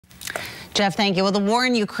Jeff, thank you. Well, the war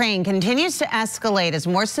in Ukraine continues to escalate as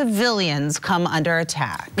more civilians come under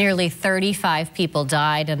attack. Nearly 35 people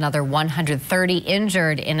died, another 130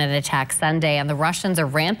 injured in an attack Sunday, and the Russians are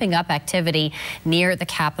ramping up activity near the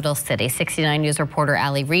capital city. 69 News reporter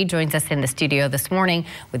Ali Reed joins us in the studio this morning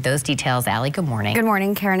with those details. Ali, good morning. Good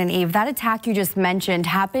morning, Karen and Eve. That attack you just mentioned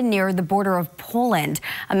happened near the border of Poland,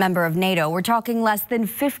 a member of NATO. We're talking less than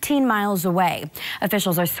 15 miles away.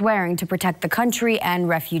 Officials are swearing to protect the country and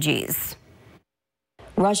refugees.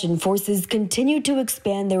 Russian forces continue to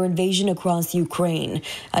expand their invasion across Ukraine.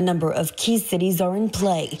 A number of key cities are in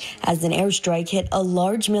play as an airstrike hit a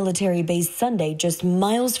large military base Sunday just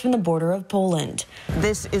miles from the border of Poland.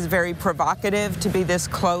 This is very provocative to be this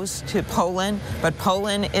close to Poland, but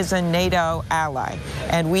Poland is a NATO ally,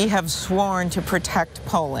 and we have sworn to protect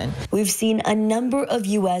Poland. We've seen a number of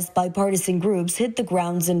U.S. bipartisan groups hit the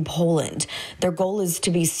grounds in Poland. Their goal is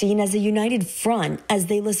to be seen as a united front as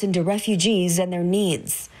they listen to refugees and their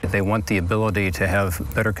needs. They want the ability to have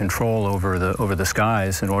better control over the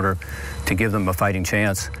skies in order to give them a fighting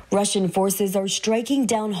chance. Russian forces are striking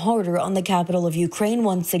down harder on the capital of Ukraine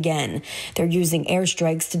once again. They're using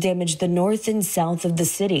airstrikes to damage the north and south of the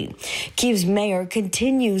city. Kyiv's mayor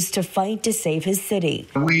continues to fight to save his city.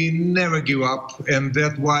 We never give up, and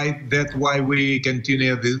that's why we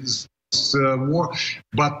continue this war.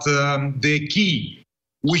 But the key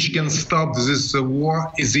which can stop this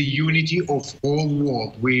war is the unity of all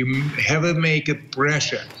world. We have to make it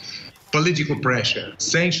pressure, political pressure,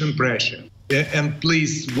 sanction pressure, and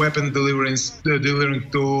please weapon delivering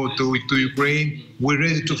to Ukraine. We're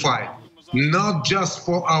ready to fight. Not just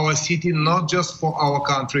for our city, not just for our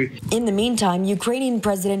country. In the meantime, Ukrainian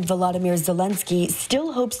President Volodymyr Zelensky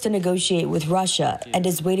still hopes to negotiate with Russia and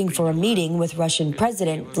is waiting for a meeting with Russian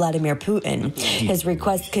President Vladimir Putin. His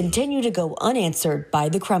requests continue to go unanswered by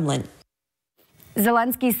the Kremlin.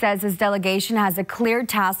 Zelensky says his delegation has a clear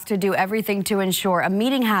task to do everything to ensure a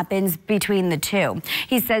meeting happens between the two.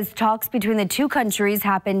 He says talks between the two countries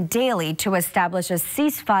happen daily to establish a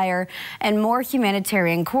ceasefire and more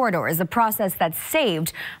humanitarian corridors, a process that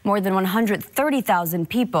saved more than 130,000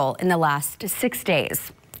 people in the last 6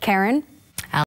 days. Karen?